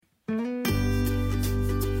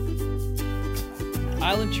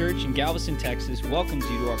Island Church in Galveston, Texas welcomes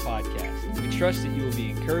you to our podcast. We trust that you will be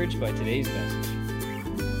encouraged by today's message.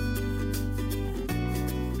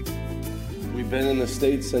 We've been in the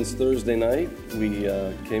States since Thursday night. We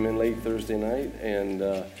came in late Thursday night, and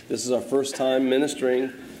this is our first time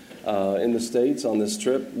ministering in the States on this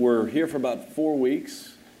trip. We're here for about 4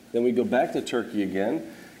 weeks. Then we go back to Turkey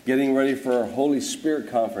again, getting ready for our Holy Spirit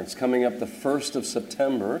Conference coming up the 1st of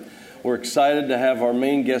September. We're excited to have our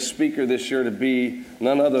main guest speaker this year to be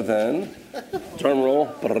none other than, drum roll,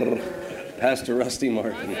 Pastor Rusty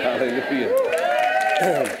Martin. Hallelujah.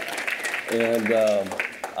 And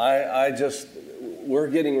we're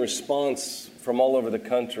getting response from all over the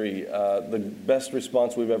country, the best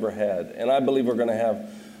response we've ever had. And I believe we're going to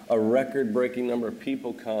have a record-breaking number of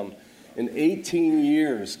people come. In 18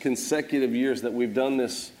 years, consecutive years that we've done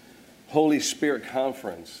this Holy Spirit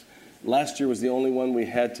Conference. Last year was the only one we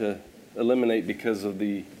had to eliminate because of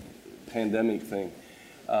the pandemic thing.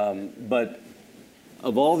 But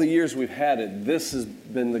of all the years we've had it, this has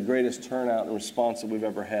been the greatest turnout and response that we've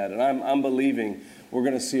ever had. And I'm believing we're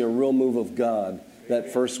going to see a real move of God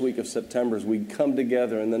that first week of September as we come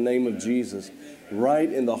together in the name of Jesus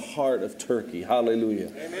right in the heart of Turkey.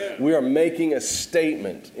 Hallelujah. Amen. We are making a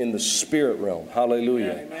statement in the spirit realm.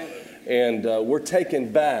 Hallelujah. Amen. And we're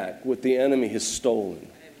taking back what the enemy has stolen.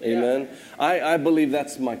 Amen. I believe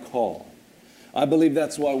that's my call. I believe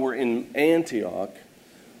that's why we're in Antioch,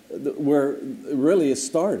 where really it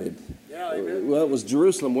started. Well, it was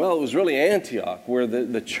Jerusalem. Well, it was really Antioch, where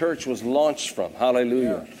the church was launched from.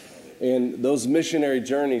 Hallelujah. And those missionary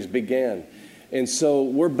journeys began. And so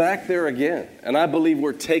we're back there again. And I believe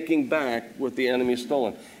we're taking back what the enemy has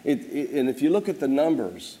stolen. And if you look at the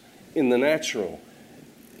numbers in the natural,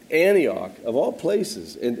 Antioch, of all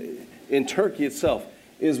places, in Turkey itself,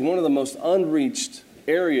 is one of the most unreached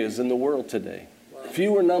areas in the world today. Wow.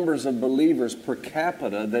 Fewer numbers of believers per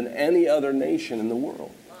capita than any other nation in the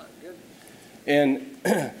world. Wow, and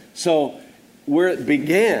so where it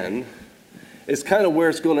began is kind of where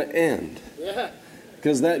it's going to end. Yeah.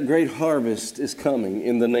 Because that great harvest is coming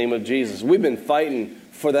in the name of Jesus. We've been fighting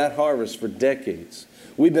for that harvest for decades.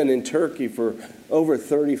 We've been in Turkey for over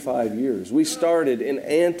 35 years. We started in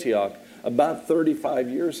Antioch about 35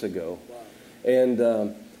 years ago.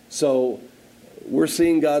 And so we're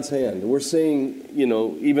seeing God's hand. We're seeing,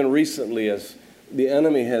 even recently as the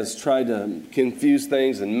enemy has tried to confuse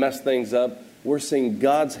things and mess things up, we're seeing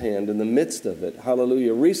God's hand in the midst of it.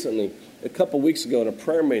 Hallelujah. Recently, a couple weeks ago at a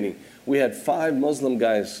prayer meeting, we had 5 Muslim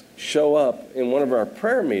guys show up in one of our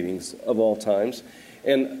prayer meetings of all times.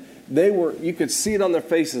 And you could see it on their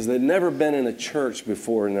faces. They'd never been in a church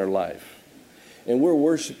before in their life. And we're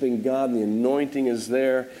worshiping God, and the anointing is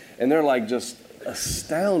there. And they're like just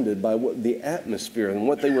astounded by what the atmosphere and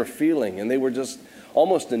what they were feeling. And they were just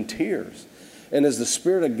almost in tears. And as the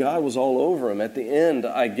Spirit of God was all over them, at the end,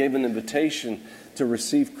 I gave an invitation to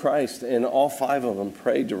receive Christ. And all 5 of them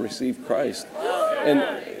prayed to receive Christ.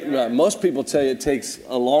 And most people tell you it takes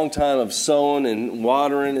a long time of sowing and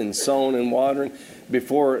watering and sowing and watering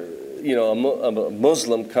before a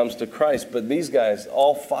Muslim comes to Christ. But these guys,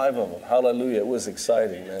 all 5 of them, hallelujah, it was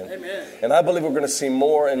exciting, man. Amen. And I believe we're going to see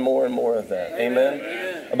more and more and more of that. Amen.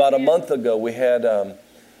 Amen. About a month ago, we had a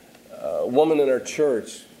woman in our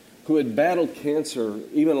church who had battled cancer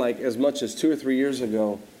even like as much as 2 or 3 years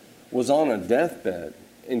ago, was on a deathbed,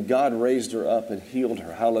 and God raised her up and healed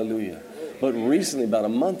her. Hallelujah. But recently, about a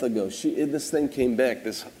month ago, this thing came back.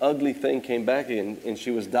 This ugly thing came back, and she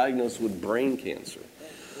was diagnosed with brain cancer.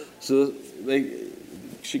 So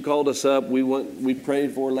she called us up. We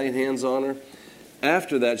prayed for her, laid hands on her.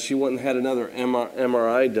 After that, she went and had another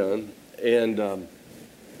MRI done. And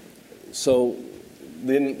so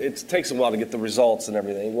then it takes a while to get the results and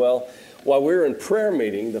everything. Well, while we were in prayer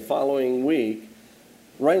meeting the following week,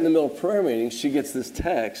 right in the middle of prayer meeting, she gets this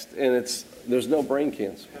text, and there's no brain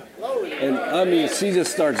cancer. And I mean, she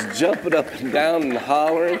just starts jumping up and down and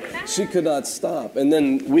hollering. She could not stop. And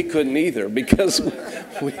then we couldn't either, because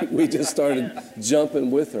we just started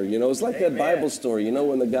jumping with her. It's like that Bible story,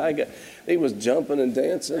 when the guy he was jumping and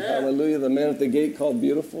dancing. Hallelujah. The man at the gate called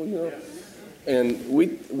beautiful, And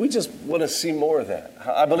we just want to see more of that.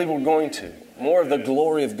 I believe we're going to. More of the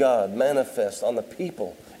glory of God manifest on the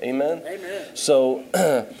people. Amen? Amen. So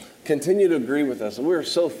continue to agree with us. We're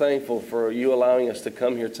so thankful for you allowing us to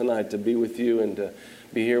come here tonight to be with you and to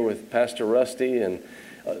be here with Pastor Rusty. And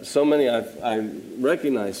so many, I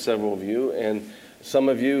recognize several of you. And some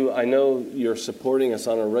of you, I know you're supporting us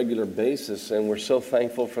on a regular basis. And we're so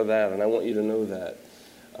thankful for that. And I want you to know that.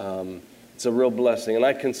 It's a real blessing. And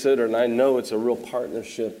I consider, and I know it's a real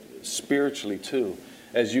partnership spiritually too,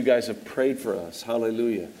 as you guys have prayed for us.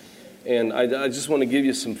 Hallelujah. And I just want to give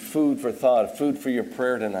you some food for thought, food for your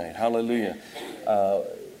prayer tonight. Hallelujah.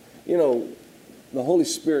 You know, the Holy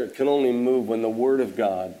Spirit can only move when the Word of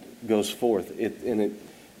God goes forth. The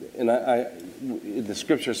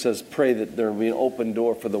Scripture says, pray that there will be an open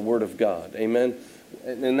door for the Word of God. Amen.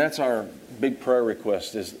 And that's our big prayer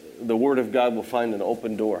request, is the Word of God will find an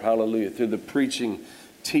open door. Hallelujah. Through the preaching,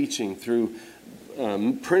 teaching, through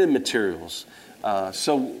printed materials.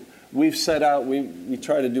 So we've set out, we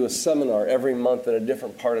try to do a seminar every month in a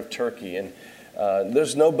different part of Turkey. And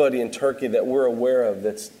there's nobody in Turkey that we're aware of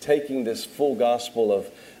that's taking this full gospel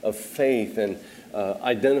of faith and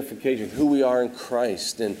identification, who we are in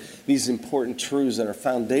Christ, and these important truths that are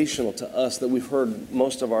foundational to us that we've heard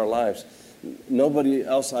most of our lives. Nobody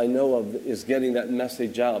else I know of is getting that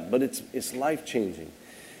message out, but it's life-changing.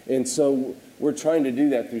 And so we're trying to do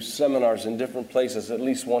that through seminars in different places at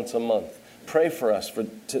least once a month. Pray for us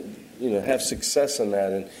to have success in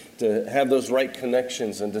that and to have those right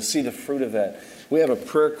connections and to see the fruit of that. We have a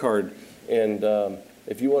prayer card, and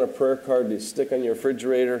if you want a prayer card to stick on your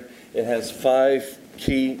refrigerator, it has 5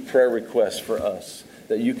 key prayer requests for us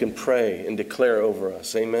that you can pray and declare over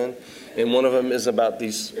us. Amen? And one of them is about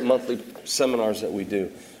these monthly seminars that we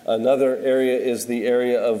do. Another area is the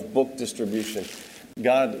area of book distribution.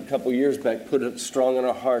 God, a couple years back, put it strong in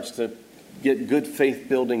our hearts to get good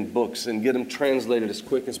faith-building books and get them translated as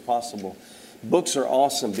quick as possible. Books are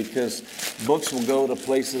awesome because books will go to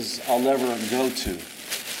places I'll never go to.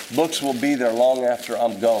 Books will be there long after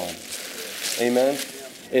I'm gone. Amen?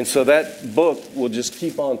 And so that book will just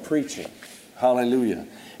keep on preaching. Hallelujah.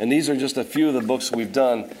 And these are just a few of the books we've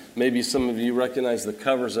done. Maybe some of you recognize the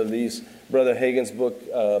covers of these. Brother Hagin's book,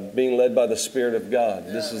 Being Led by the Spirit of God.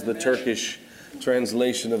 This is the Turkish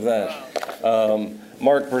translation of that.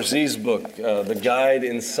 Mark Brzez's book, The Guide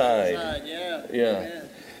Inside. Yeah.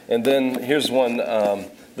 And then here's one,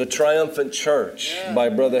 The Triumphant Church by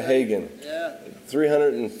Brother Hagin.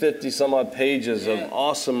 350 some odd pages of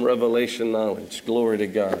awesome revelation knowledge. Glory to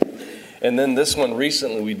God. And then this one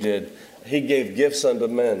recently we did, He Gave Gifts Unto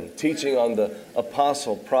Men, teaching on the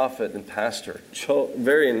apostle, prophet, and pastor.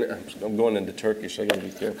 I'm going into Turkish, I got to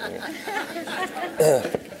be careful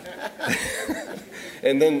here.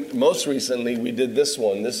 And then most recently we did this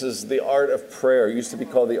one. This is The Art of Prayer. It used to be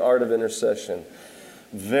called The Art of Intercession.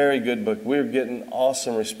 Very good book. We're getting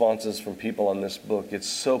awesome responses from people on this book. It's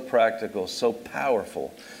so practical, so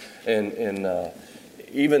powerful. And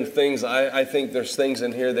even things, I think there's things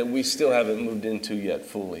in here that we still haven't moved into yet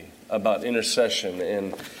fully about intercession.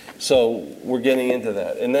 And so we're getting into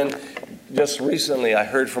that. And then just recently I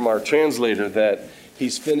heard from our translator that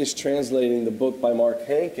he's finished translating the book by Mark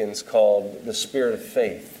Hankins called The Spirit of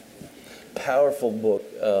Faith. Powerful book,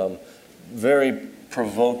 very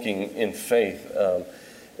provoking in faith.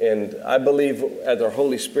 And I believe at our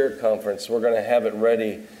Holy Spirit Conference, we're going to have it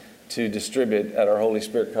ready to distribute at our Holy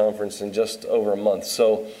Spirit Conference in just over a month.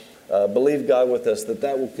 So believe God with us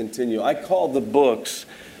that will continue. I call the books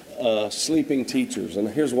sleeping teachers, and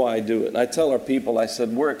here's why I do it. And I tell our people, I said,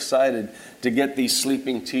 we're excited to get these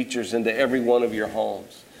sleeping teachers into every one of your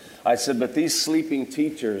homes. I said, but these sleeping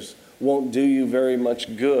teachers won't do you very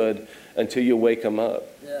much good until you wake them up.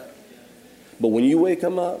 Yeah. But when you wake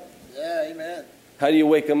them up, amen. How do you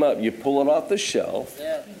wake them up? You pull it off the shelf,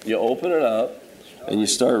 you open it up, and you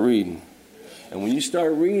start reading. And when you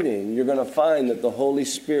start reading, you're going to find that the Holy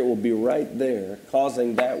Spirit will be right there,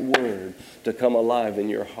 causing that word to come alive in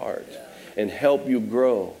your heart and help you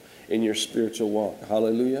grow in your spiritual walk.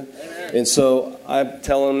 Hallelujah. Amen. And so I'm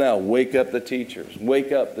telling them now, wake up the teachers.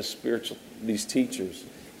 Wake up these teachers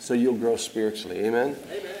so you'll grow spiritually. Amen?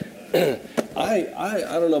 Amen. I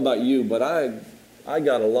don't know about you, but I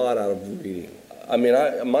got a lot out of reading. I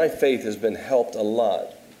mean, my faith has been helped a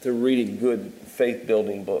lot through reading good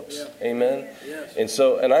faith-building books. Yeah. Amen? Yes.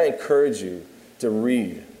 And I encourage you to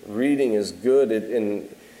read. Reading is good.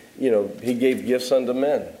 He gave gifts unto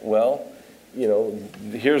men. Well,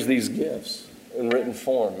 here's these gifts in written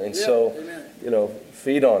form. And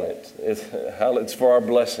feed on it. It's for our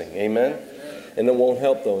blessing. Amen? Amen? And it won't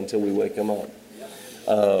help, though, until we wake them up.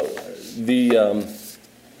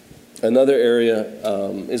 Another area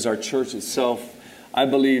is our church itself. I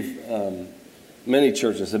believe many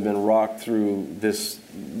churches have been rocked through these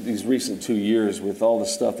recent 2 years with all the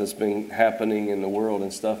stuff that's been happening in the world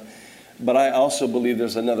and stuff. But I also believe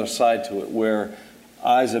there's another side to it where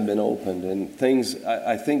eyes have been opened and things,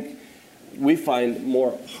 I think we find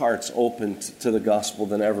more hearts open to the gospel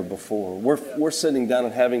than ever before. We're sitting down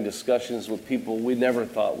and having discussions with people we never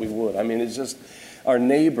thought we would. I mean, it's just our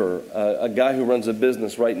neighbor, a guy who runs a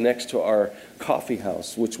business right next to our coffee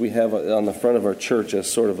house, which we have on the front of our church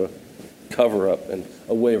as sort of cover-up and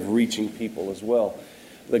a way of reaching people as well.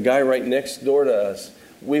 The guy right next door to us,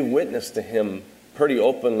 we witnessed to him pretty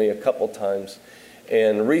openly a couple times.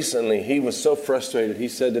 And recently, he was so frustrated, he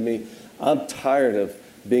said to me, I'm tired of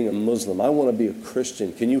being a Muslim. I want to be a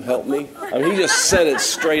Christian. Can you help me? I mean, he just said it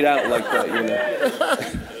straight out like that, you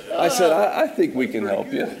know. I said, I think we can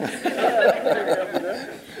help you.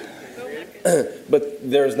 But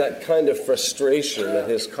there's that kind of frustration that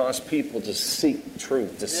has caused people to seek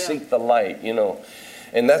truth, to seek the light, you know.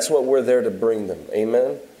 And that's what we're there to bring them.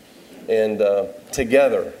 Amen? And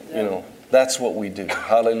together, you know, that's what we do.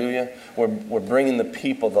 Hallelujah. We're bringing the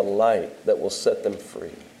people the light that will set them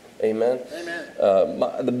free. Amen?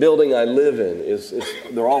 Amen. The building I live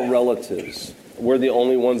in, they're all relatives. We're the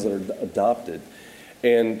only ones that are adopted.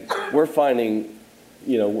 And we're finding,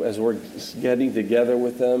 you know, as we're getting together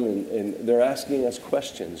with them, and they're asking us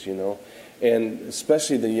questions, you know. And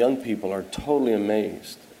especially the young people are totally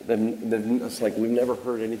amazed. It's like we've never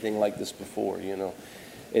heard anything like this before, you know.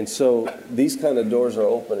 And so these kind of doors are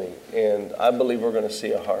opening, and I believe we're going to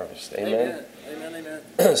see a harvest. Amen?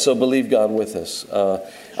 Amen. So believe God with us.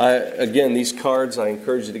 Again, these cards, I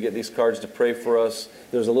encourage you to get these cards to pray for us.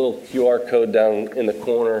 There's a little QR code down in the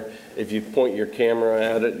corner. If you point your camera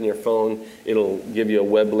at it in your phone, it'll give you a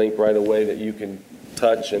web link right away that you can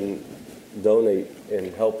touch and donate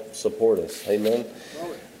and help support us. Amen?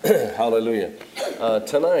 Hallelujah.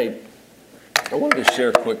 Tonight, I wanted to share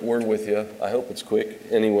a quick word with you. I hope it's quick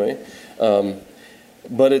anyway.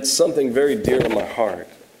 But it's something very dear to my heart.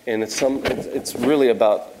 And it's really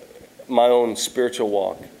about my own spiritual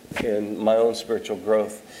walk and my own spiritual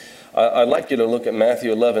growth. I'd like you to look at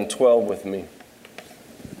Matthew 11:12 with me.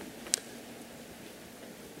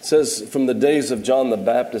 It says, from the days of John the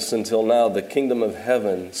Baptist until now, the kingdom of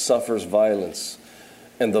heaven suffers violence,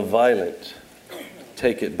 and the violent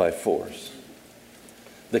take it by force.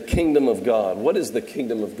 The kingdom of God. What is the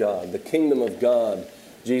kingdom of God? The kingdom of God,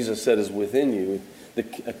 Jesus said, is within you.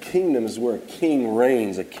 A kingdom is where a king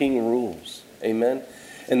reigns, a king rules. Amen?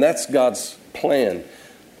 And that's God's plan,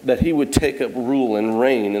 that he would take up rule and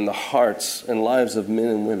reign in the hearts and lives of men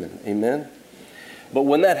and women. Amen? But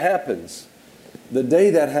when that happens, the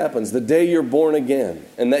day you're born again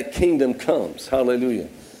and that kingdom comes, hallelujah,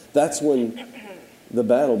 that's when the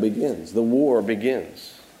battle begins, the war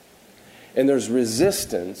begins. And there's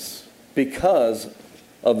resistance because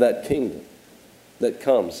of that kingdom that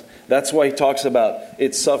comes. That's why he talks about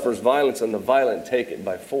it suffers violence and the violent take it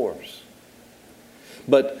by force.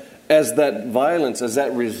 But as that violence, as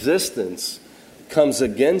that resistance comes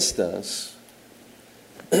against us,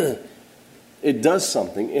 it does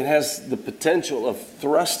something. It has the potential of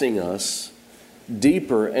thrusting us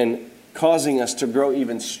deeper and causing us to grow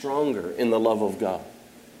even stronger in the love of God,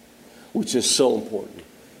 which is so important.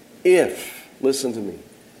 If, listen to me,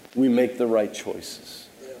 we make the right choices.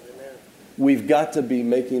 We've got to be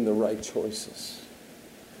making the right choices.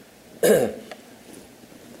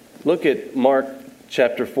 Look at Mark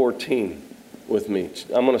chapter 14 with me.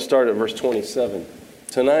 I'm going to start at verse 27.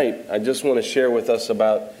 Tonight, I just want to share with us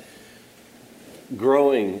about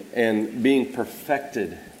growing and being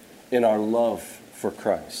perfected in our love for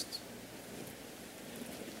Christ.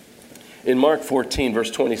 In Mark 14,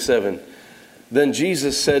 verse 27, then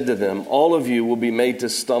Jesus said to them, all of you will be made to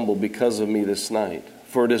stumble because of me this night.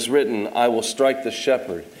 For it is written, I will strike the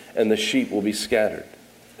shepherd, and the sheep will be scattered.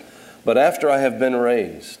 But after I have been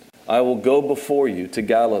raised, I will go before you to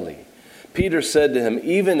Galilee. Peter said to him,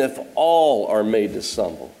 even if all are made to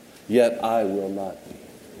stumble, yet I will not be.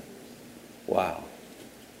 Wow.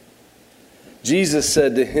 Jesus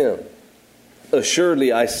said to him,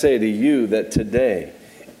 assuredly I say to you that today,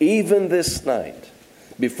 even this night,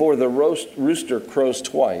 before the rooster crows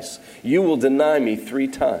twice, you will deny me 3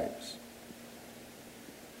 times.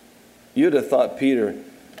 You'd have thought Peter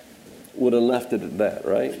would have left it at that,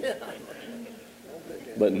 right?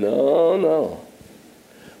 But no.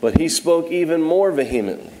 But he spoke even more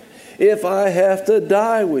vehemently. If I have to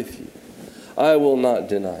die with you, I will not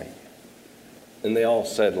deny you. And they all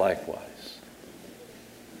said likewise.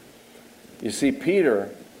 You see, Peter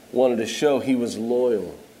wanted to show he was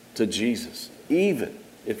loyal to Jesus, even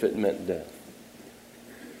if it meant death.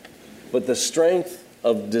 But the strength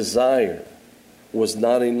of desire was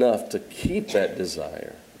not enough to keep that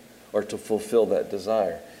desire or to fulfill that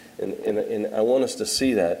desire. And I want us to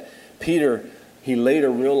see that. Peter, he later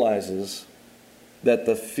realizes that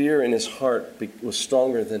the fear in his heart was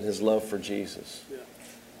stronger than his love for Jesus. Yeah.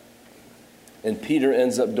 And Peter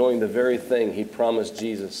ends up doing the very thing he promised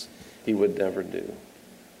Jesus he would never do.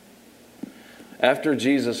 After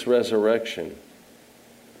Jesus' resurrection,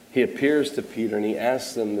 he appears to Peter and he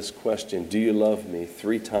asks him this question, do you love me?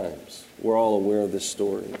 3 times. We're all aware of this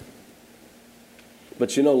story.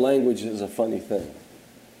 But you know, language is a funny thing.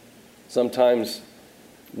 Sometimes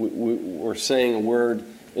we're saying a word.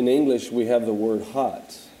 In English, we have the word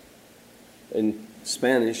hot. In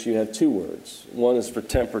Spanish, you have 2 words. One is for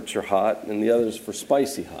temperature hot, and the other is for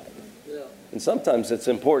spicy hot. And sometimes it's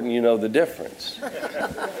important you know the difference.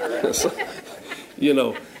 You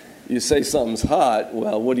know, you say something's hot,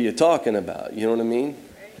 well, what are you talking about? You know what I mean?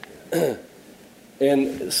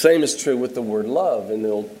 And same is true with the word love in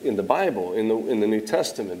the Bible, in the New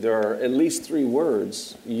Testament. There are at least 3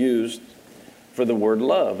 words used for the word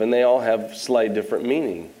love, and they all have slight different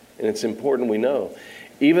meaning. And it's important we know.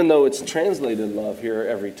 Even though it's translated love here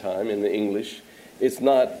every time in the English, it's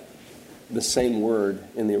not the same word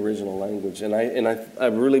in the original language. And I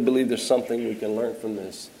really believe there's something we can learn from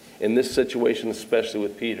this, in this situation, especially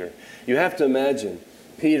with Peter. You have to imagine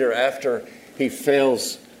Peter, after he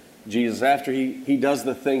fails Jesus, after he does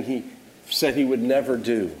the thing he said he would never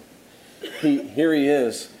do. Here he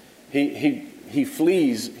is. He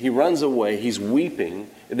flees. He runs away. He's weeping.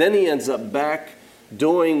 And then he ends up back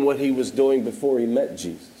doing what he was doing before he met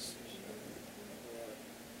Jesus.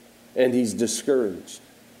 And he's discouraged.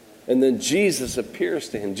 And then Jesus appears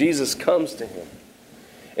to him. Jesus comes to him.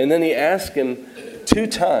 And then he asks him 2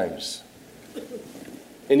 times.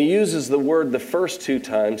 And he uses the word, the first 2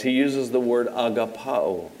 times, he uses the word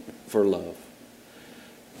agapao for love.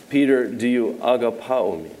 Peter, do you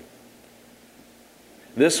agapao me?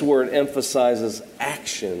 This word emphasizes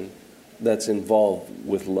action that's involved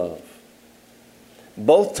with love.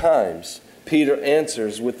 Both times, Peter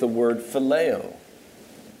answers with the word phileo.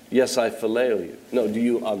 Yes, I phileo you. No, do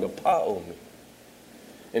you agapao me?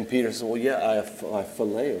 And Peter said, well, yeah, I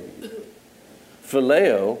phileo you.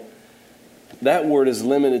 Phileo, that word is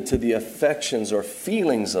limited to the affections or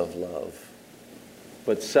feelings of love,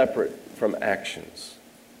 but separate from actions.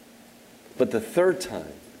 But the 3rd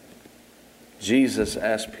time, Jesus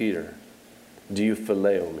asked Peter, do you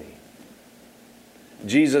phileo me?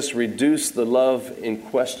 Jesus reduced the love in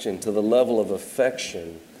question to the level of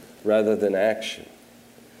affection rather than action.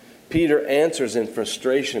 Peter answers in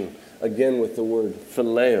frustration again with the word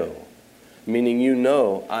phileo, meaning you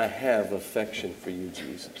know I have affection for you,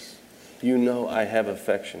 Jesus. You know I have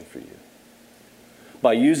affection for you.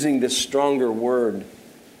 By using this stronger word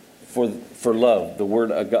for love, the word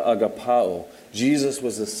agapao, Jesus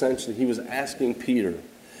was essentially, he was asking Peter,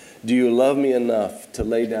 do you love me enough to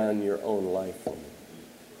lay down your own life for me?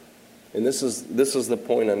 And this is the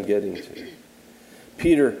point I'm getting to.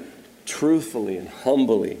 Peter truthfully and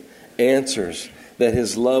humbly answers that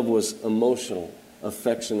his love was emotional,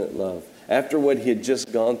 affectionate love. After what he had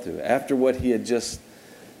just gone through, after what he had just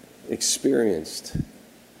experienced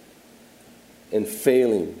and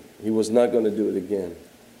failing, he was not going to do it again.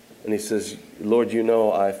 And he says, Lord, you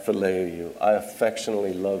know I phileo you. I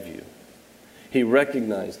affectionately love you. He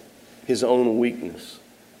recognized his own weakness,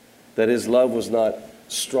 that his love was not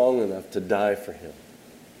strong enough to die for him.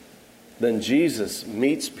 Then Jesus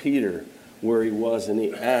meets Peter where he was and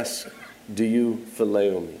he asks, do you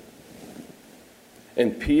phileo me?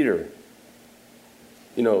 And Peter,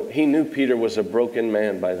 you know, he knew Peter was a broken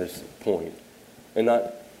man by this point and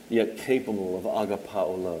not yet capable of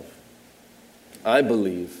agapao love. I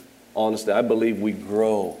believe, honestly, I believe we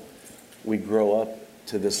grow up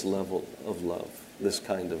to this level of love, this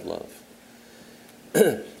kind of love.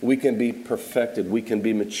 We can be perfected, we can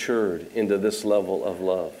be matured into this level of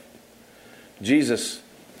love. Jesus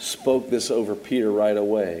spoke this over Peter right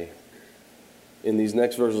away. In these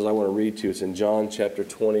next verses I want to read to you, it's in John chapter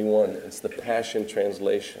 21. It's the Passion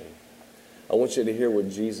Translation. I want you to hear what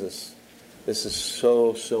Jesus, this is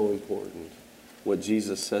so important, what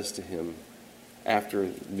Jesus says to him after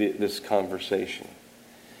this conversation.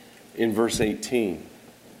 In verse 18,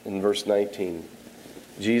 in verse 19,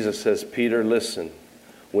 Jesus says, Peter, listen,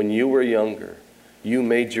 when you were younger, you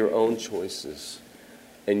made your own choices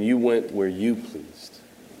and you went where you pleased.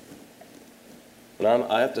 And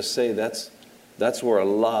I have to say that's where a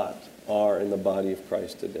lot are in the body of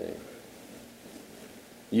Christ today.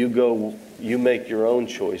 You make your own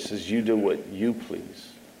choices, you do what you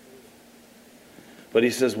please. But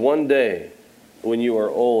he says, one day, when you are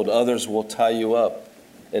old, others will tie you up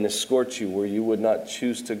and escort you where you would not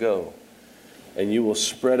choose to go, and you will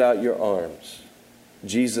spread out your arms.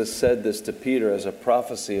 Jesus said this to Peter as a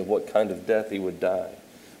prophecy of what kind of death he would die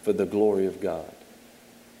for the glory of God.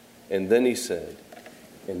 And then he said,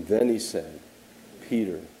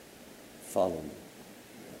 Peter, follow me.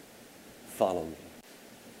 Follow me.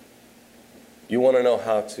 You want to know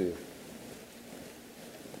how to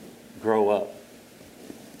grow up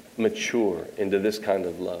mature into this kind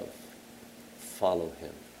of love, follow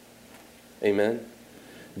him. Amen?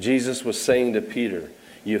 Jesus was saying to Peter,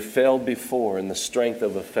 you failed before in the strength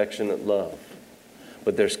of affectionate love,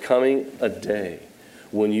 but there's coming a day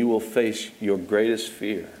when you will face your greatest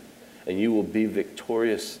fear and you will be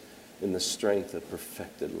victorious in the strength of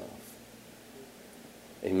perfected love.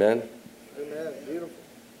 Amen? Amen. Beautiful.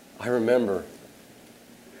 I remember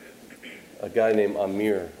a guy named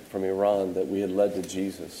Amir from Iran that we had led to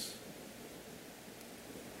Jesus,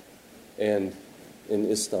 and in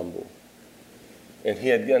Istanbul. And he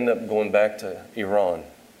had ended up going back to Iran.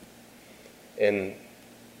 And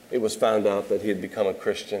it was found out that he had become a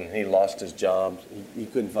Christian. He lost his job. He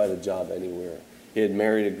couldn't find a job anywhere. He had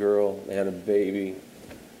married a girl. They had a baby.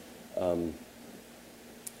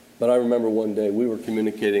 But I remember one day, we were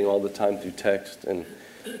communicating all the time through text. And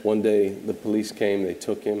one day the police came, they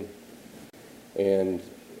took him. And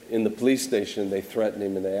in the police station, they threatened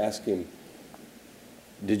him and they asked him,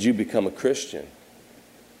 did you become a Christian?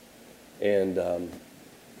 And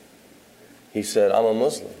he said, I'm a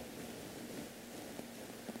Muslim.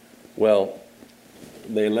 Well,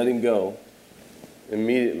 they let him go.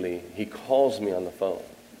 Immediately, he calls me on the phone.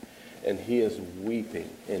 And he is weeping.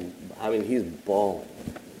 And he's bawling.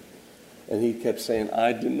 And he kept saying,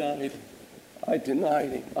 I denied him. I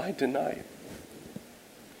denied him. I denied him.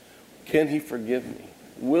 Can he forgive me?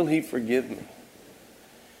 Will he forgive me?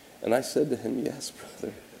 And I said to him, yes,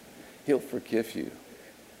 brother. He'll forgive you.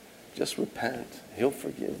 Just repent. He'll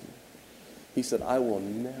forgive you. He said, I will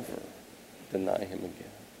never deny him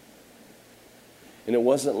again. And it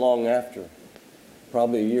wasn't long after,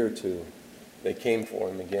 probably a year or two, they came for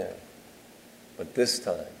him again. But this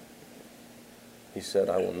time, he said,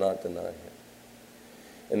 I will not deny him.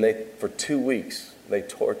 And for 2 weeks, they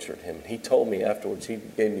tortured him. He told me afterwards, he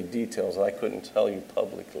gave me details I couldn't tell you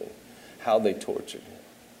publicly, how they tortured him.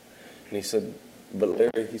 And he said, but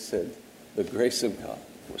Larry, he said, the grace of God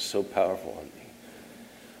was so powerful on me.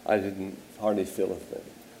 I didn't hardly feel a thing.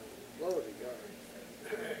 Glory to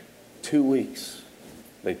God. 2 weeks,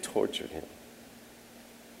 they tortured him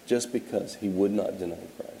just because he would not deny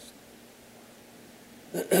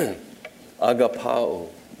Christ. Agapao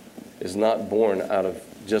is not born out of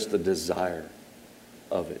just a desire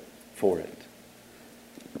of it, for it.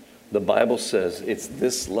 The Bible says it's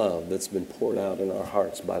this love that's been poured out in our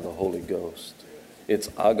hearts by the Holy Ghost. It's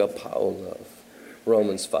agapao love.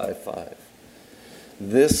 Romans 5:5.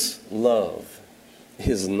 This love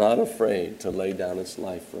is not afraid to lay down its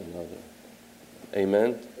life for another.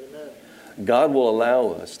 Amen? Amen. God will allow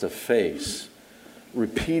us to face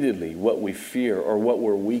repeatedly what we fear or what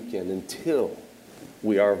we're weak in until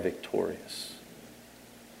we are victorious.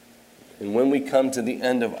 And when we come to the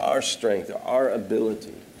end of our strength, or our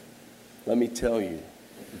ability, let me tell you,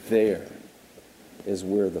 there is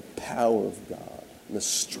where the power of God, the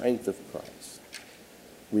strength of Christ,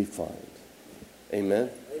 we find.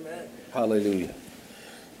 Amen? Amen. Hallelujah.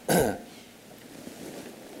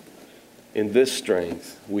 In this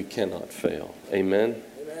strength, we cannot fail. Amen?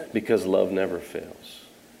 Amen. Because love never fails.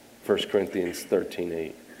 1 Corinthians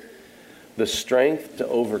 13:8. The strength to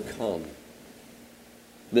overcome,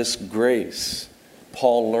 this grace,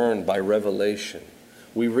 Paul learned by revelation.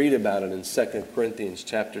 We read about it in 2 Corinthians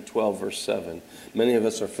chapter 12, verse 7. Many of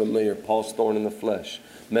us are familiar. Paul's thorn in the flesh,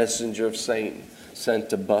 messenger of Satan, sent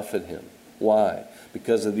to buffet him. Why?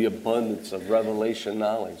 Because of the abundance of revelation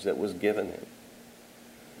knowledge that was given him.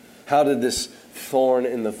 How did this thorn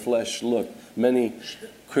in the flesh look? Many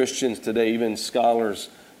Christians today, even scholars,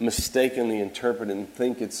 mistakenly interpret and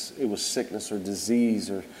think it was sickness or disease,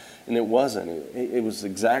 and it wasn't. It was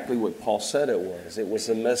exactly what Paul said it was. It was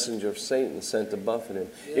a messenger of Satan sent to buffet him.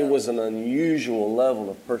 Yeah. It was an unusual level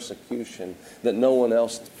of persecution that no one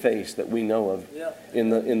else faced that we know of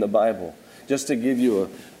in the Bible. Just to give you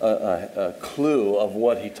a clue of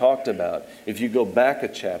what he talked about, if you go back a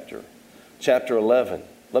chapter 11,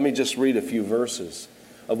 let me just read a few verses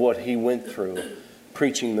of what he went through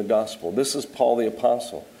preaching the gospel. This is Paul the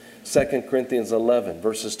Apostle. 2 Corinthians 11,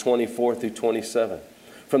 verses 24 through 27.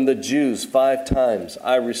 From the Jews 5 times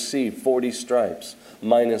I received 40 stripes,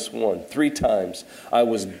 minus 1. 3 times I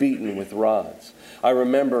was beaten with rods. I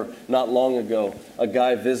remember not long ago a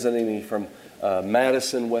guy visiting me from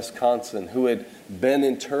Madison, Wisconsin, who had been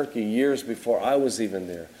in Turkey years before I was even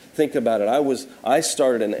there. Think about it. I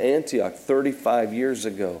started in Antioch 35 years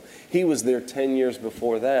ago. He was there 10 years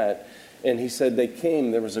before that. And he said they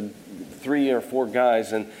came, there was 3 or 4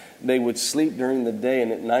 guys, and they would sleep during the day,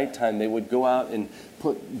 and at nighttime they would go out and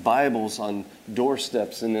put Bibles on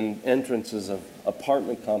doorsteps and in entrances of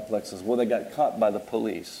apartment complexes. Well, they got caught by the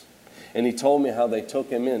police. And he told me how they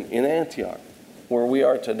took him in Antioch. where we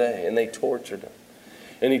are today, and they tortured him.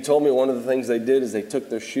 And he told me one of the things they did is they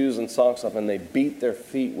took their shoes and socks off and they beat their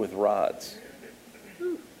feet with rods.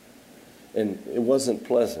 And it wasn't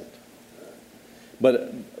pleasant.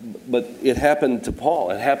 But it happened to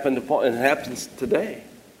Paul. It happened to Paul, and it happens today.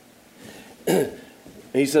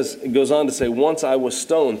 He says, it goes on to say, once I was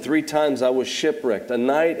stoned, 3 times I was shipwrecked. A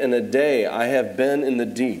night and a day I have been in the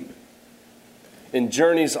deep. In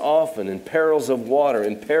journeys often, in perils of water,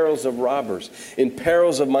 in perils of robbers, in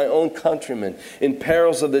perils of my own countrymen, in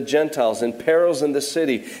perils of the Gentiles, in perils in the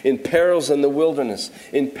city, in perils in the wilderness,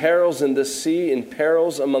 in perils in the sea, in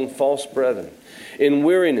perils among false brethren, in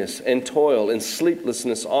weariness and toil, in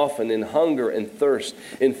sleeplessness often, in hunger and thirst,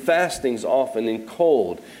 in fastings often, in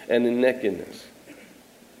cold and in nakedness.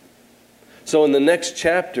 So in the next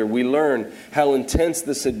chapter, we learn how intense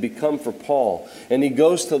this had become for Paul, and he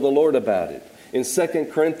goes to the Lord about it. In 2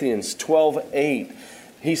 Corinthians 12:8,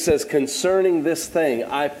 he says, concerning this thing,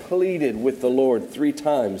 I pleaded with the Lord 3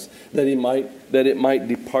 times that it might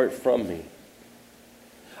depart from me.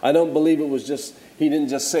 I don't believe it was just, he didn't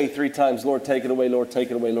just say 3 times, Lord, take it away, Lord, take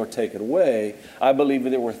it away, Lord, take it away. I believe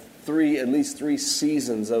there were at least three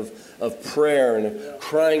seasons of prayer and of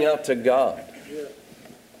crying out to God.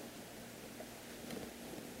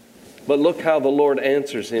 But look how the Lord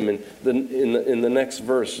answers him in the next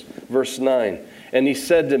verse, verse 9. And he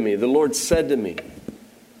said to me, the Lord said to me,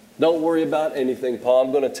 don't worry about anything, Paul.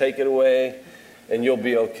 I'm going to take it away and you'll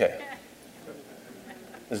be okay.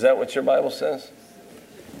 Is that what your Bible says?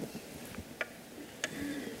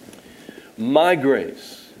 My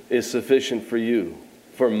grace is sufficient for you,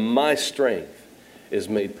 for my strength is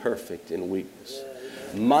made perfect in weakness.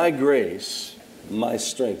 My grace, my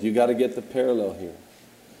strength. You got to get the parallel here.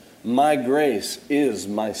 My grace is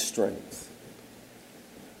my strength.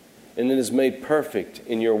 And it is made perfect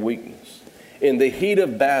in your weakness. In the heat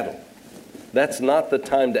of battle, that's not the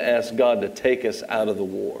time to ask God to take us out of the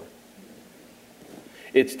war.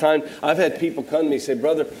 It's time. I've had people come to me and say,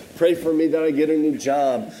 brother, pray for me that I get a new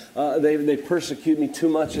job. They persecute me too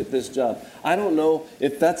much at this job. I don't know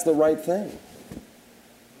if that's the right thing.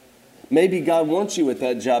 Maybe God wants you at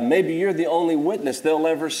that job. Maybe you're the only witness they'll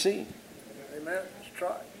ever see. Amen. Let's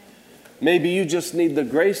try. Maybe you just need the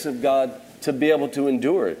grace of God to be able to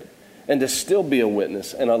endure it and to still be a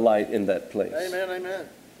witness and a light in that place. Amen. Amen.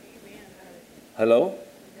 Hello?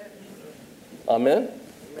 Amen?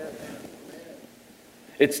 Amen.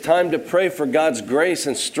 It's time to pray for God's grace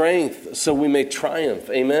and strength so we may triumph.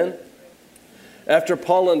 Amen? After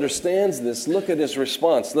Paul understands this, look at his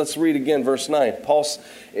response. Let's read again verse 9.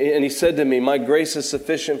 And he said to me, my grace is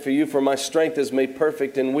sufficient for you, for my strength is made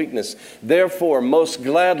perfect in weakness. Therefore, most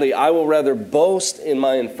gladly, I will rather boast in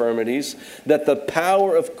my infirmities, that the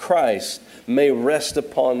power of Christ may rest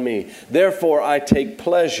upon me. Therefore, I take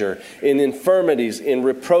pleasure in infirmities, in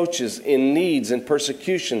reproaches, in needs, in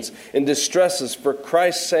persecutions, in distresses for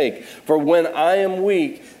Christ's sake. For when I am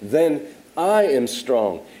weak, then I am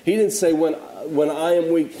strong. He didn't say when I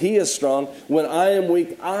am weak, he is strong. When I am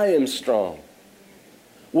weak, I am strong.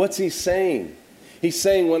 What's he saying? He's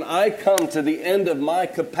saying when I come to the end of my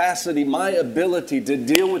capacity, my ability to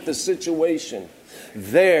deal with the situation,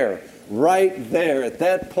 right there, at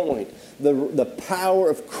that point, the power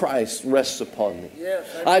of Christ rests upon me. Yes,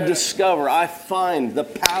 I find the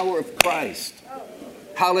power of Christ.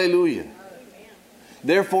 Hallelujah.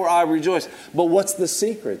 Therefore I rejoice. But what's the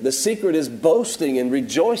secret? The secret is boasting and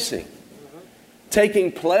rejoicing.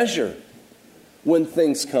 Taking pleasure when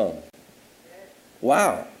things come.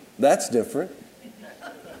 Wow, that's different.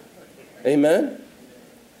 Amen?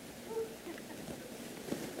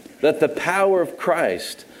 That the power of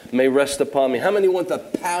Christ may rest upon me. How many want the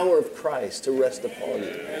power of Christ to rest upon you?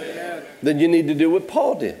 Amen. Then you need to do what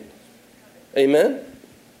Paul did. Amen?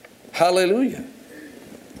 Hallelujah.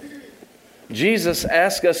 Jesus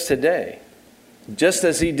asks us today, just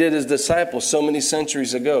as he did his disciples so many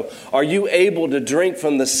centuries ago, are you able to drink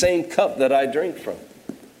from the same cup that I drink from?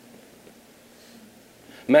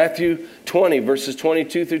 Matthew 20, verses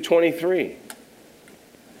 22 through 23.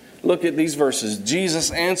 Look at these verses.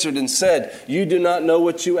 Jesus answered and said, you do not know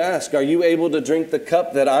what you ask. Are you able to drink the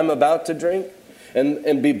cup that I'm about to drink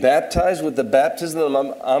and be baptized with the baptism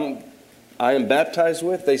I am baptized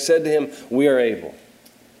with? They said to him, we are able.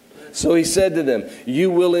 So he said to them, you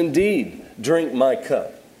will indeed drink my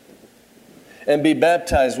cup and be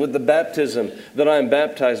baptized with the baptism that I am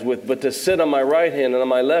baptized with. But to sit on my right hand and on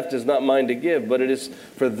my left is not mine to give, but it is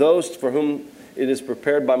for those for whom it is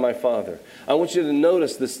prepared by my Father. I want you to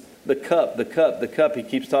notice this, the cup he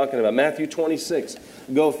keeps talking about. Matthew 26,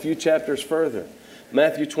 go a few chapters further.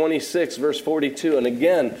 Matthew 26, verse 42. And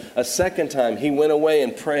again, a second time, he went away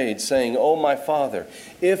and prayed, saying, "O my Father,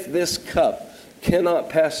 if this cup cannot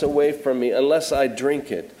pass away from me unless I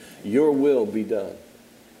drink it, your will be done."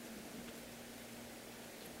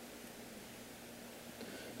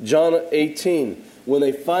 John 18, when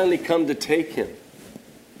they finally come to take him,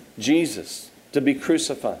 Jesus, to be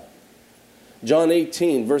crucified. John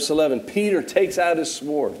 18, verse 11, Peter takes out his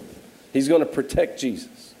sword. He's going to protect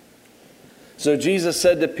Jesus. So Jesus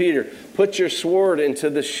said to Peter, "Put your sword into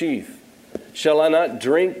the sheath. Shall I not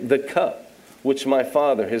drink the cup which my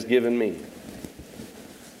Father has given me?"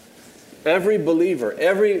 Every believer,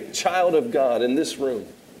 every child of God in this room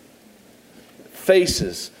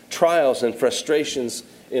faces trials and frustrations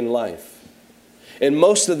in life. And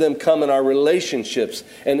most of them come in our relationships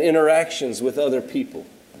and interactions with other people.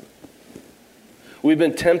 We've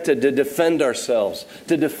been tempted to defend ourselves,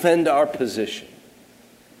 to defend our position.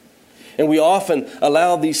 And we often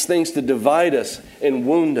allow these things to divide us and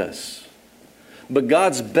wound us. But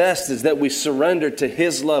God's best is that we surrender to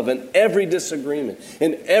His love in every disagreement,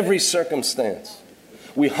 in every circumstance.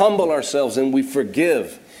 We humble ourselves and we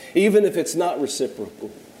forgive, even if it's not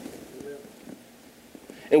reciprocal.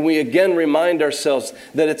 And we again remind ourselves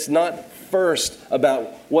that it's not first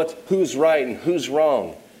about who's right and who's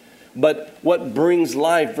wrong, but what brings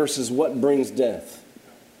life versus what brings death.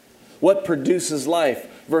 What produces life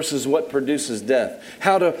versus what produces death.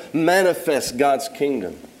 How to manifest God's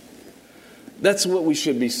kingdom. That's what we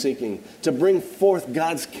should be seeking, to bring forth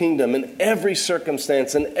God's kingdom in every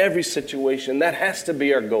circumstance, in every situation. That has to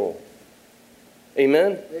be our goal.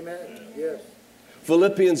 Amen? Amen. Yes.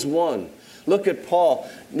 Philippians 1. Look at Paul.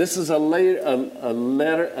 This is a later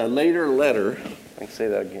letter. I can say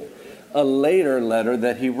that again. A later letter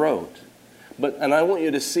that he wrote. And I want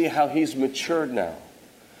you to see how he's matured now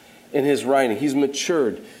in his writing. He's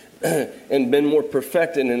matured and been more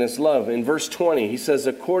perfected in his love. In verse 20, he says,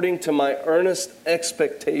 "According to my earnest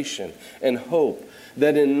expectation and hope,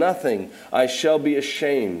 that in nothing I shall be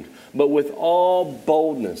ashamed, but with all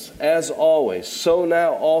boldness, as always, so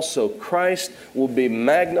now also Christ will be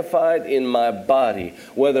magnified in my body,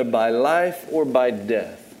 whether by life or by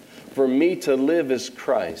death. For me to live is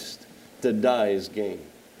Christ, to die is gain."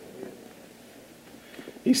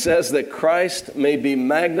 He says that Christ may be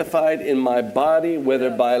magnified in my body,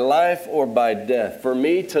 whether by life or by death. For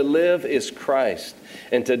me to live is Christ,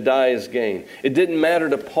 and to die is gain. It didn't matter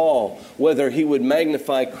to Paul whether he would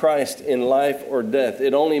magnify Christ in life or death.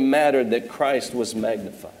 It only mattered that Christ was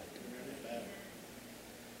magnified.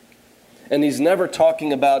 And he's never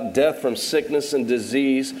talking about death from sickness and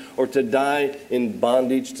disease or to die in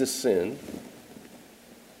bondage to sin.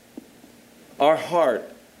 Our heart,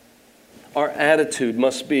 our attitude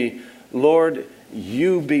must be, "Lord,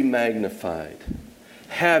 you be magnified.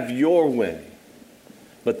 Have your way."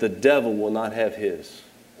 But the devil will not have his.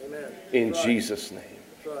 Amen. In That's right. Jesus' name.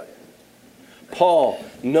 That's right. Paul,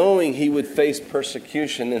 knowing he would face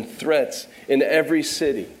persecution and threats in every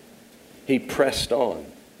city, he pressed on.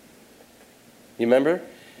 You remember?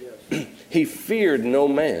 Yes. He feared no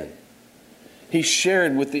man. He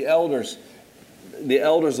shared with the elders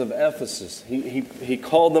of Ephesus. He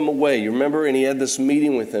called them away. You remember? And he had this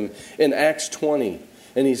meeting with them in Acts 20.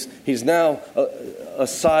 And he's now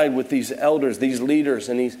aside with these elders, these leaders,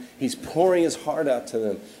 and he's pouring his heart out to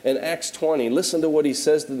them. In Acts 20, listen to what he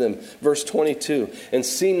says to them. Verse 22, "And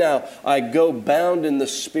see now, I go bound in the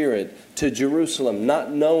Spirit to Jerusalem,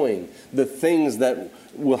 not knowing the things that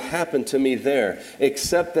will happen to me there,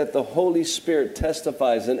 except that the Holy Spirit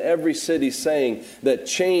testifies in every city, saying that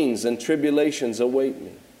chains and tribulations await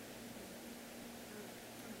me."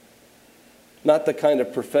 Not the kind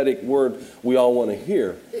of prophetic word we all want to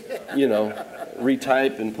hear,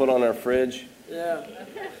 retype and put on our fridge. Yeah.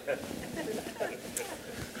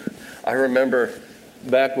 I remember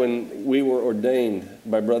back when we were ordained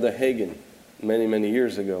by Brother Hagin many, many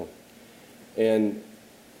years ago. And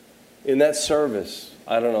in that service,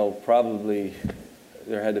 I don't know, probably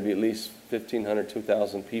there had to be at least 1,500,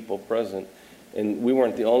 2,000 people present. And we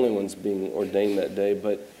weren't the only ones being ordained that day,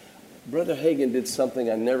 but Brother Hagin did something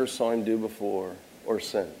I never saw him do before or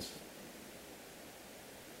since.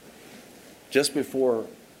 Just before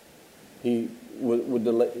he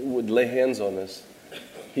would lay hands on us,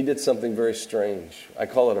 he did something very strange. I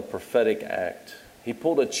call it a prophetic act. He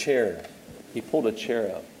pulled a chair. He pulled a chair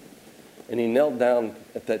up. And he knelt down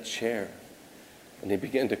at that chair. And he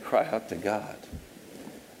began to cry out to God.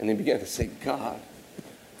 And he began to say, "God,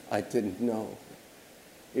 I didn't know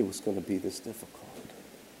it was going to be this difficult.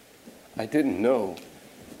 I didn't know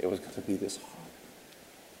it was going to be this hard."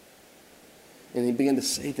 And he began to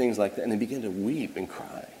say things like that, and he began to weep and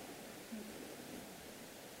cry.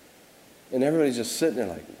 And everybody's just sitting there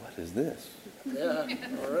like, what is this? Yeah,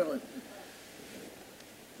 oh, really.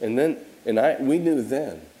 And we knew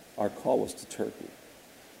then our call was to Turkey.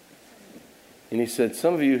 And he said,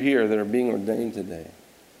 some of you here that are being ordained today,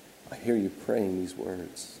 I hear you praying these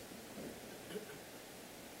words.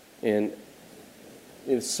 And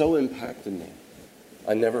it so impacted me.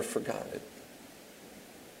 I never forgot it.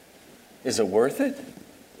 Is it worth it?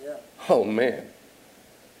 Yeah. Oh, man.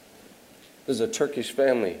 There's a Turkish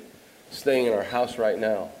family staying in our house right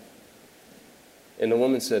now. And the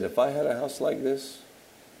woman said, if I had a house like this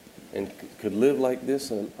and could live like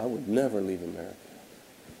this, I would never leave America.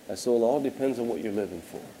 I said, well, it all depends on what you're living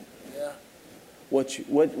for. Yeah.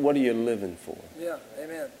 What are you living for? Yeah.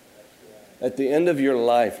 Amen. At the end of your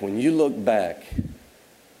life, when you look back,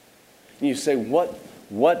 you say,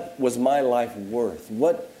 what was my life worth?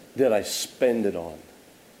 What did I spend it on?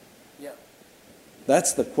 Yeah.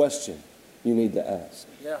 That's the question you need to ask.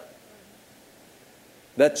 Yeah.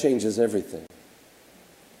 That changes everything.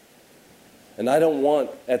 And I don't want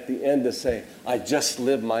at the end to say, I just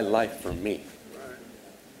lived my life for me. Right.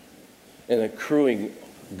 And accruing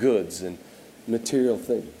goods and material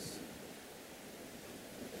things.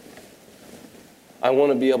 I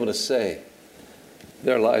want to be able to say,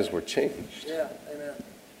 their lives were changed. Yeah. Amen.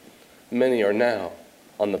 Many are now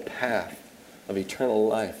on the path of eternal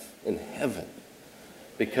life in heaven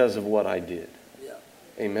because of what I did. Yeah.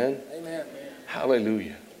 Amen? Amen.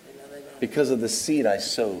 Hallelujah. Amen. Amen. Because of the seed I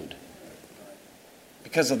sowed.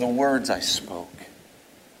 Because of the words I spoke.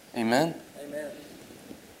 Amen? Amen.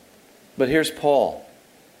 But here's Paul.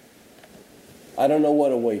 I don't know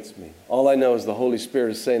what awaits me. All I know is the Holy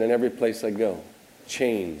Spirit is saying in every place I go,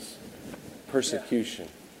 chains, persecution.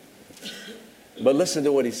 But listen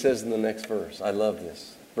to what he says in the next verse. I love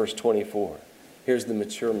this. Verse 24. Here's the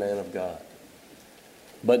mature man of God.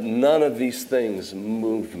 But none of these things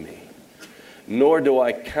move me, nor do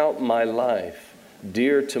I count my life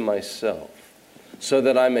dear to myself, so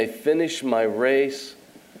that I may finish my race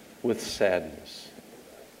with sadness.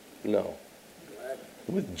 No,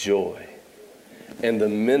 with joy. And the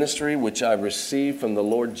ministry which I received from the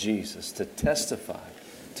Lord Jesus to testify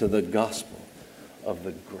to the gospel of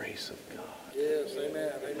the grace of God. Yes.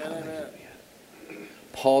 Amen. Amen. Amen.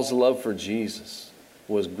 Paul's love for Jesus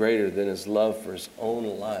was greater than his love for his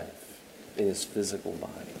own life in his physical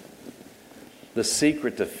body. The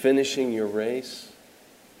secret to finishing your race,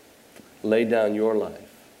 lay down your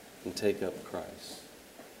life and take up Christ.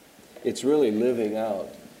 It's really living out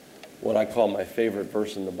what I call my favorite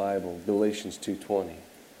verse in the Bible, Galatians 2:20.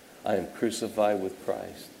 I am crucified with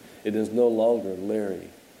Christ. It is no longer Larry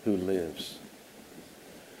who lives.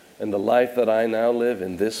 And the life that I now live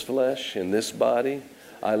in this flesh, in this body,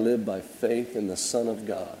 I live by faith in the Son of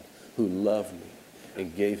God who loved me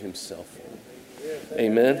and gave himself for me. Yes.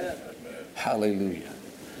 Amen? Amen. Hallelujah.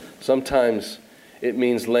 Sometimes it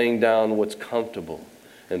means laying down what's comfortable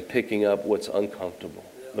and picking up what's uncomfortable.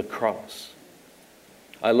 The cross.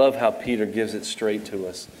 I love how Peter gives it straight to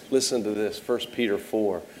us. Listen to this, 1 Peter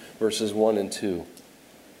 4, verses 1 and 2.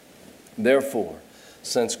 Therefore,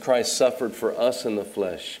 since Christ suffered for us in the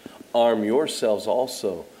flesh, arm yourselves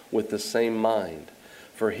also with the same mind.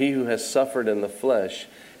 For he who has suffered in the flesh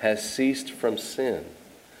has ceased from sin.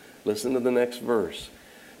 Listen to the next verse.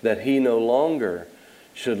 That he no longer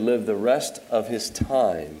should live the rest of his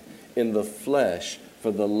time in the flesh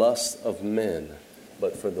for the lusts of men,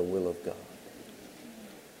 but for the will of God.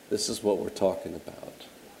 This is what we're talking about.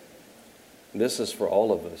 This is for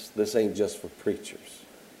all of us. This ain't just for preachers.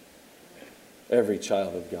 Every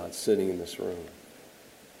child of God sitting in this room.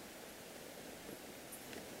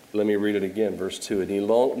 Let me read it again, verse 2. And he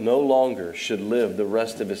no longer should live the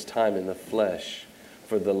rest of his time in the flesh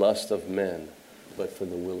for the lust of men, but for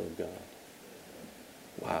the will of God.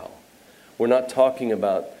 Wow. We're not talking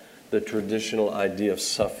about the traditional idea of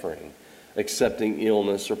suffering, accepting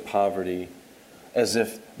illness or poverty as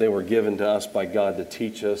if they were given to us by God to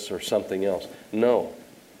teach us or something else. No.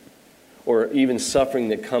 Or even suffering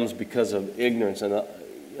that comes because of ignorance and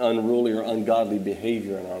unruly or ungodly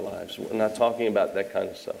behavior in our lives. We're not talking about that kind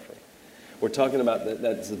of suffering. We're talking about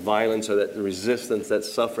that violence or that resistance, that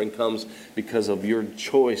suffering comes because of your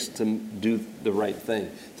choice to do the right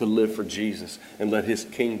thing, to live for Jesus and let his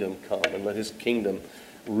kingdom come and let his kingdom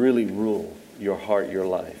really rule your heart, your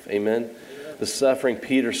life. Amen? The suffering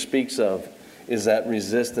Peter speaks of is that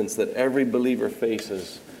resistance that every believer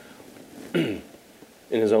faces in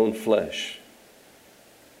his own flesh.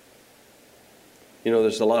 You know,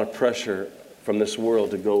 there's a lot of pressure from this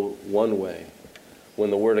world to go one way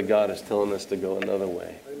when the Word of God is telling us to go another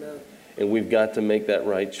way. Amen. And we've got to make that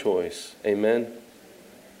right choice. Amen? Amen.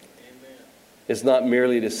 It's not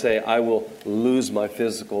merely to say, I will lose my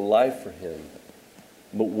physical life for him,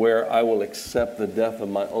 but where I will accept the death of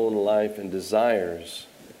my own life and desires,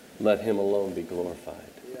 let him alone be glorified.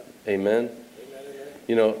 Yeah. Amen?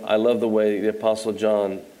 You know, I love the way the Apostle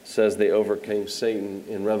John says they overcame Satan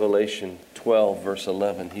in Revelation 12, verse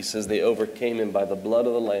 11. He says they overcame him by the blood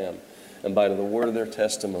of the Lamb and by the word of their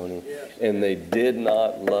testimony, and they did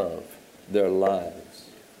not love their lives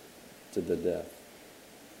to the death.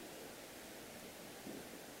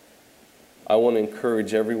 I want to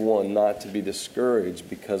encourage everyone not to be discouraged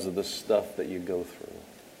because of the stuff that you go through.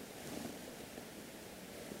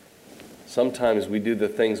 Sometimes we do the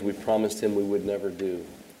things we promised him we would never do.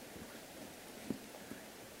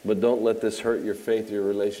 But don't let this hurt your faith, your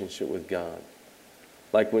relationship with God.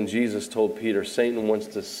 Like when Jesus told Peter, Satan wants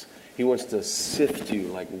to sift you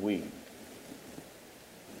like wheat.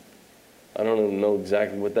 I don't even know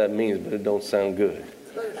exactly what that means, but it don't sound good.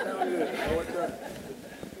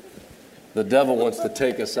 The devil wants to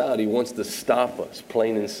take us out. He wants to stop us,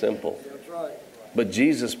 plain and simple. That's right. But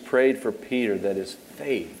Jesus prayed for Peter that his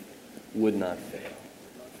faith would not fail.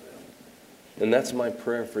 And that's my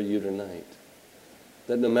prayer for you tonight.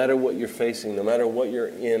 That no matter what you're facing, no matter what you're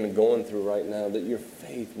in and going through right now, that your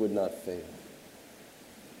faith would not fail.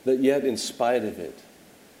 That yet, in spite of it,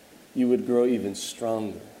 you would grow even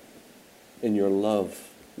stronger in your love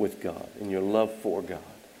with God, in your love for God.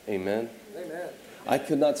 Amen? Amen. I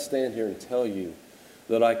could not stand here and tell you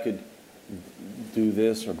that I could do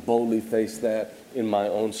this or boldly face that in my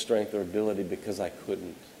own strength or ability, because I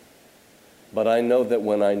couldn't. But I know that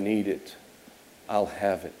when I need it, I'll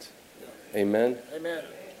have it. Amen? Amen.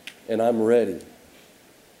 And I'm ready.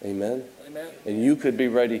 Amen? Amen. And you could be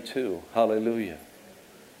ready too. Hallelujah.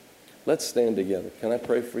 Let's stand together. Can I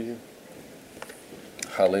pray for you?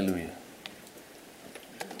 Hallelujah.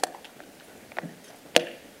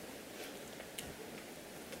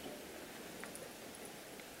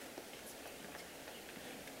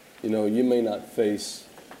 You know, you may not face,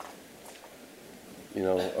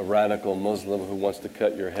 a radical Muslim who wants to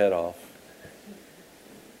cut your head off.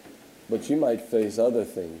 But you might face other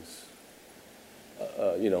things,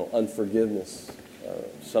 unforgiveness,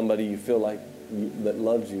 somebody you feel like that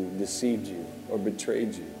loved you, deceived you, or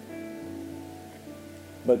betrayed you.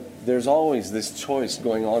 But there's always this choice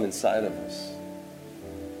going on inside of us.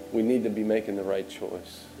 We need to be making the right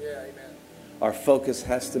choice. Yeah, amen. Our focus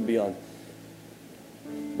has to be on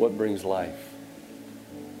what brings life,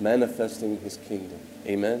 manifesting his kingdom.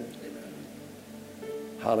 Amen? Amen.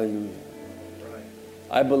 Hallelujah.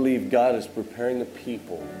 I believe God is preparing the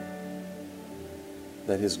people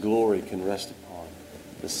that his glory can rest upon.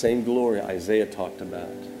 The same glory Isaiah talked about,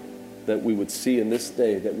 that we would see in this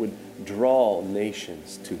day, that would draw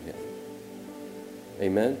nations to him.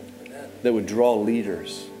 Amen? Amen. That would draw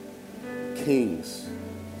leaders. Kings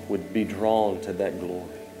would be drawn to that glory.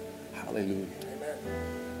 Hallelujah. Amen.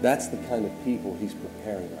 That's the kind of people he's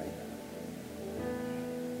preparing right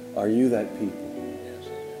now. Are you that people? Yes.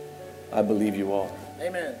 I believe you are.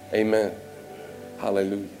 Amen. Amen.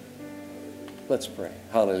 Hallelujah. Let's pray.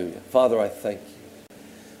 Hallelujah. Father, I thank you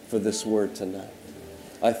for this word tonight.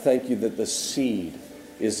 I thank you that the seed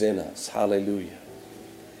is in us. Hallelujah.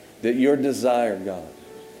 That your desire, God,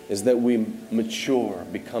 is that we mature,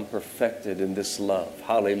 become perfected in this love.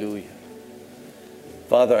 Hallelujah.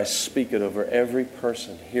 Father, I speak it over every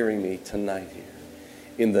person hearing me tonight here.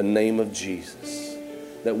 In the name of Jesus.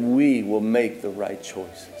 That we will make the right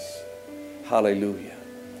choices. Hallelujah.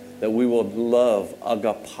 That we will love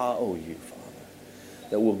agapao you, Father.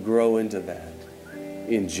 That we'll grow into that.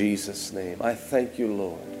 In Jesus' name. I thank you,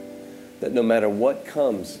 Lord, that no matter what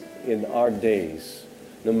comes in our days,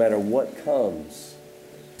 no matter what comes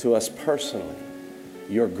to us personally,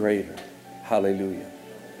 you're greater. Hallelujah.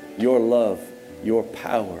 Your love, your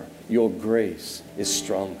power, your grace is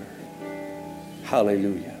stronger.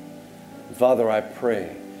 Hallelujah. Father, I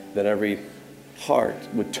pray that every heart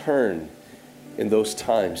would turn in those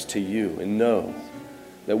times to you and know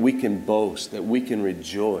that we can boast, that we can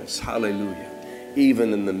rejoice. Hallelujah.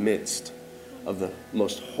 Even in the midst of the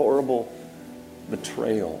most horrible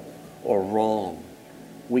betrayal or wrong,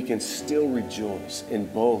 we can still rejoice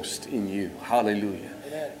and boast in you. Hallelujah.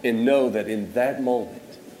 Amen. And know that in that moment,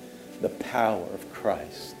 the power of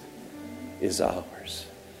Christ is ours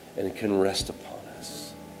and it can rest upon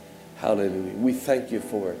us. Hallelujah. We thank you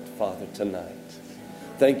for it, Father, tonight.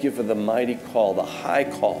 Thank you for the mighty call, the high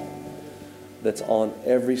call that's on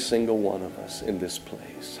every single one of us in this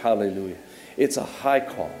place. Hallelujah. It's a high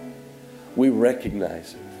call. We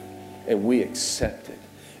recognize it and we accept it.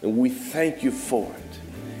 And we thank you for it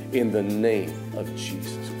in the name of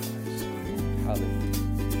Jesus Christ. Hallelujah.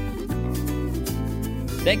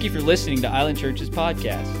 Thank you for listening to Island Church's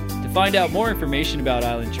podcast. To find out more information about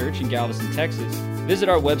Island Church in Galveston, Texas, visit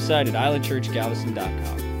our website at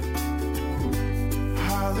islandchurchgalveston.com.